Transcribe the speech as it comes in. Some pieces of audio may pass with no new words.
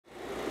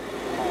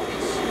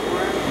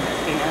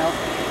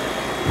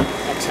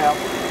Exhale.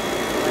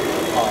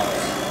 Pause.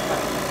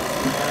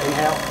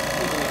 Inhale.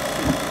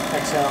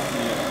 Exhale.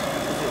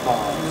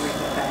 Pause.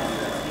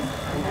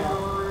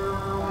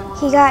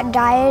 He got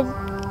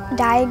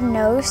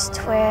diagnosed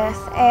with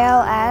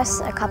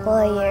ALS a couple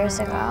of years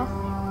ago.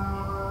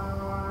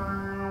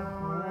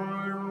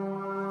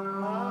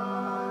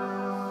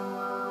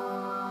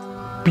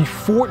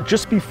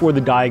 Just before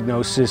the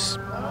diagnosis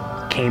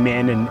came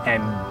in and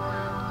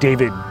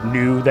David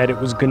knew that it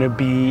was going to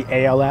be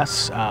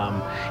ALS,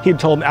 he had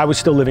told me, I was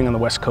still living on the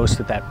West Coast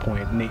at that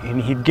point,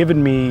 and he'd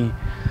given me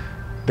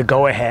the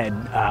go-ahead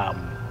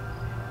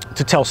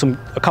to tell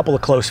a couple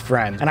of close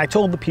friends. And I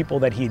told the people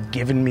that he had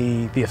given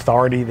me the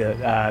authority,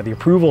 the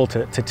approval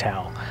to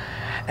tell.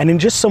 And in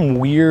just some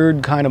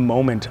weird kind of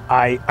moment,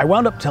 I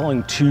wound up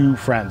telling two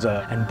friends,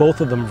 and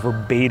both of them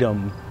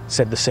verbatim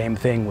said the same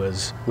thing,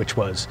 which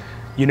was,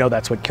 you know,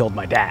 that's what killed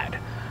my dad.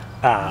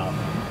 Our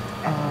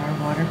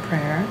water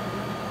prayer.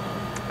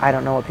 I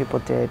don't know what people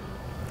did,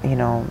 you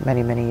know,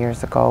 many, many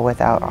years ago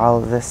without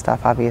all of this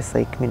stuff.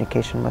 Obviously,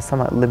 communication was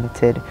somewhat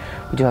limited.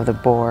 We do have the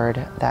board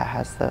that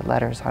has the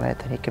letters on it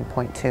that he can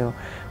point to,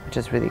 which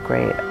is really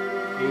great.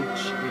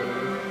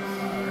 H-A-R-D,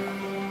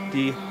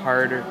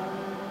 harder,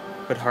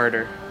 but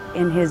harder.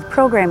 In his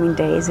programming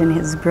days, in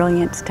his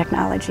brilliant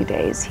technology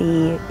days,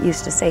 he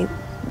used to say,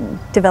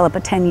 develop a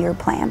 10-year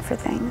plan for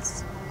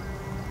things.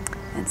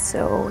 And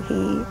so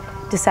he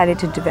decided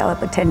to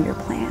develop a 10-year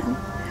plan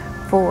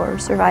for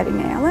surviving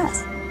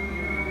ALS.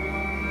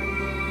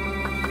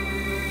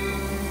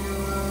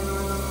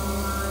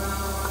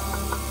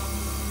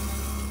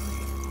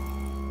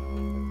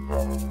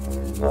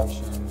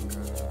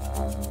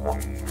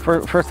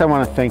 First, I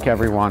want to thank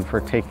everyone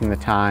for taking the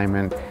time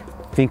and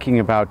thinking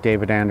about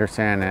David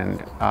Anderson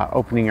and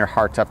opening your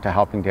hearts up to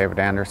helping David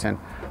Anderson.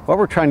 What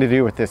we're trying to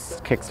do with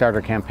this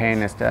Kickstarter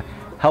campaign is to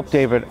help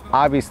David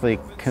obviously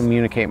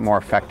communicate more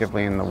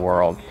effectively in the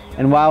world.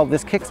 And while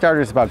this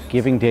Kickstarter is about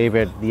giving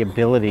David the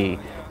ability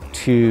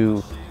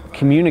to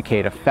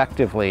communicate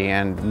effectively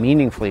and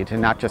meaningfully to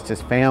not just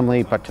his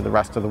family, but to the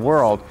rest of the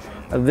world,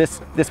 this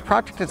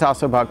project is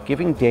also about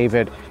giving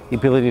David the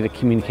ability to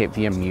communicate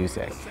via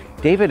music.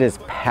 David is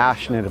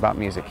passionate about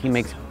music. He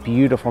makes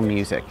beautiful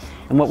music.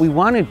 And what we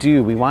want to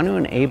do, we want to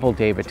enable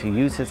David to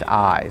use his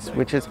eyes,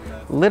 which is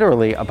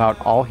literally about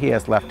all he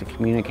has left to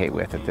communicate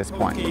with at this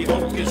point.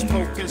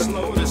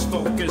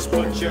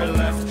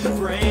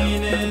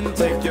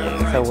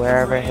 So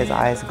wherever his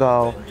eyes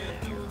go,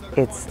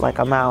 it's like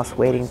a mouse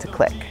waiting to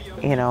click,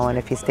 you know, and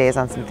if he stays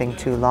on something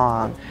too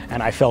long.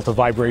 And I felt a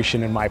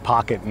vibration in my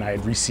pocket, and I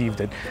had received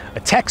a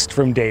text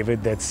from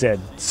David that said,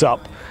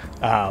 "Sup?"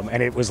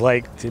 And it was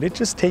like, did it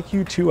just take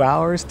you 2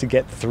 hours to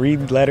get 3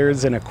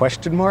 letters and a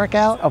question mark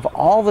out? Of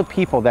all the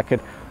people that could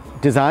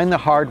design the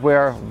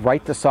hardware,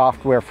 write the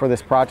software for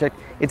this project,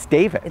 it's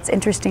David. It's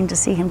interesting to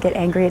see him get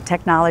angry at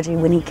technology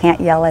when he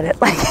can't yell at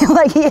it like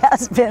he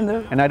has been.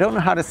 And I don't know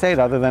how to say it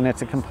other than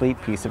it's a complete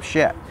piece of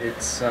shit.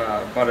 It's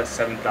about a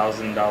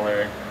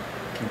 $7,000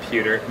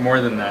 computer.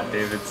 More than that,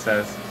 David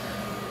says.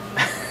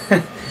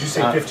 Did you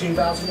say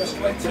 15,000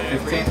 yesterday?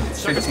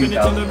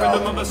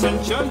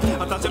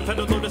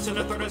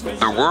 $15,000.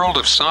 The world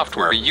of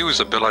software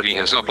usability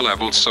has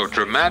up-leveled so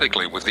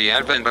dramatically with the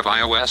advent of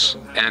iOS,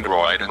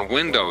 Android, and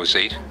Windows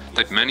 8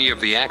 that many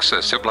of the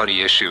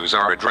accessibility issues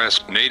are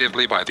addressed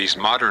natively by these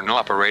modern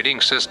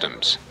operating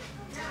systems.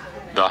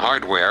 The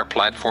hardware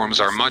platforms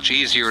are much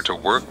easier to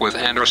work with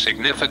and are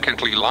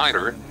significantly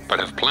lighter, but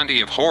have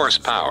plenty of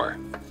horsepower.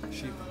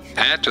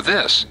 Add to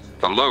this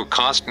the low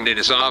cost, and it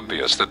is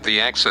obvious that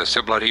the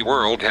accessibility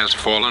world has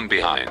fallen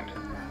behind.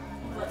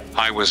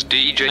 I was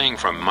DJing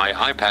from my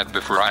iPad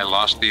before I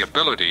lost the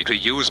ability to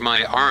use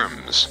my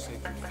arms.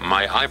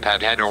 My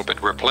iPad had all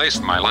but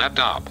replaced my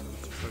laptop.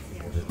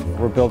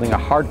 We're building a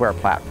hardware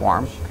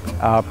platform,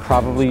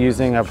 probably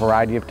using a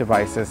variety of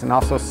devices and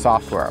also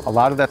software. A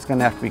lot of that's going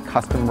to have to be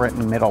custom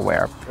written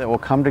middleware that will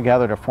come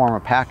together to form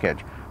a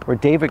package where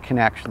David can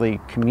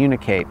actually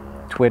communicate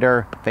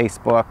Twitter,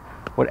 Facebook,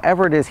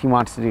 whatever it is he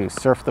wants to do,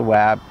 surf the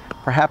web,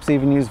 perhaps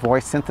even use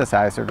voice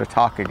synthesizer to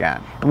talk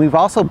again. And we've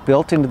also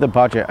built into the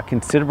budget a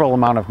considerable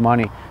amount of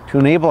money to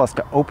enable us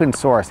to open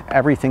source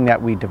everything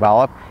that we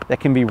develop that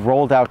can be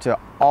rolled out to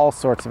all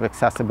sorts of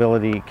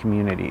accessibility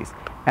communities.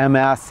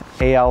 MS,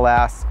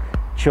 ALS,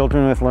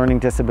 children with learning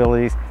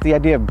disabilities. The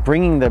idea of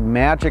bringing the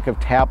magic of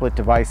tablet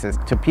devices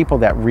to people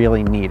that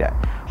really need it.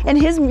 And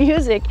his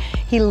music,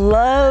 he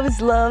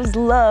loves, loves,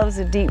 loves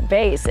a deep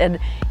bass. And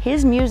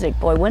his music,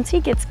 boy, once he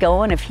gets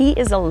going, if he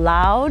is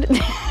allowed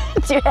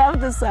to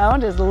have the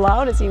sound as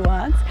loud as he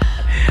wants.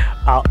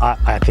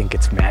 I think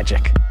it's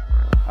magic.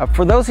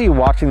 For those of you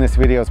watching this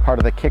video as part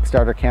of the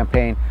Kickstarter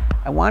campaign,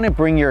 I want to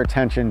bring your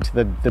attention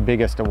to the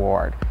biggest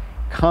award.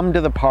 Come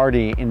to the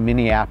party in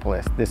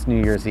Minneapolis this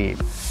New Year's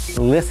Eve.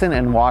 Listen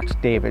and watch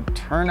David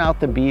turn out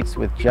the beats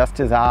with just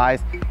his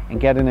eyes and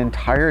get an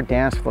entire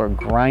dance floor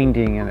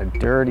grinding in a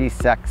dirty,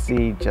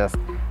 sexy, just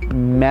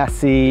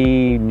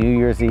messy New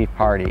Year's Eve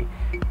party.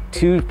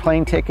 2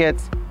 plane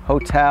tickets,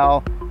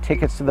 hotel,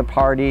 tickets to the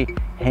party,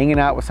 hanging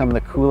out with some of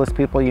the coolest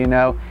people you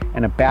know,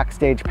 and a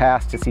backstage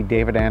pass to see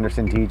David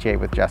Anderson DJ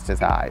with Just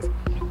His Eyes.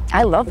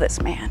 I love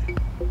this man.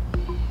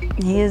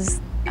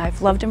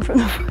 I've loved him from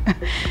the,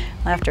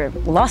 after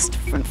lust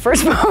from the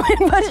first moment,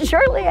 but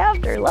shortly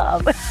after,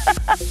 love.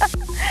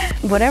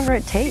 Whatever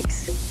it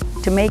takes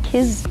to make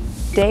his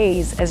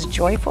days as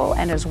joyful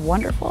and as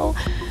wonderful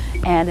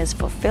and as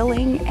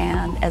fulfilling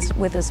and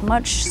with as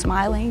much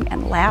smiling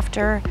and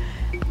laughter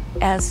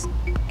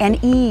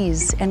and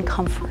ease and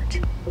comfort.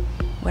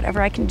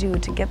 Whatever I can do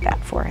to get that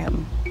for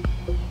him,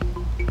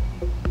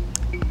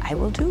 I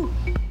will do.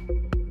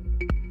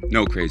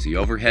 No crazy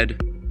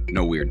overhead,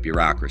 no weird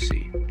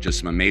bureaucracy, just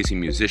some amazing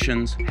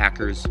musicians,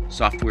 hackers,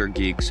 software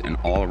geeks, and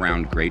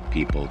all-around great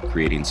people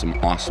creating some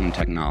awesome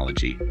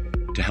technology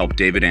to help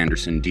David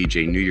Anderson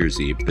DJ New Year's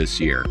Eve this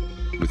year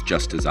with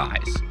Just His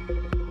Eyes.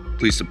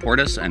 Please support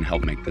us and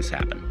help make this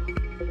happen.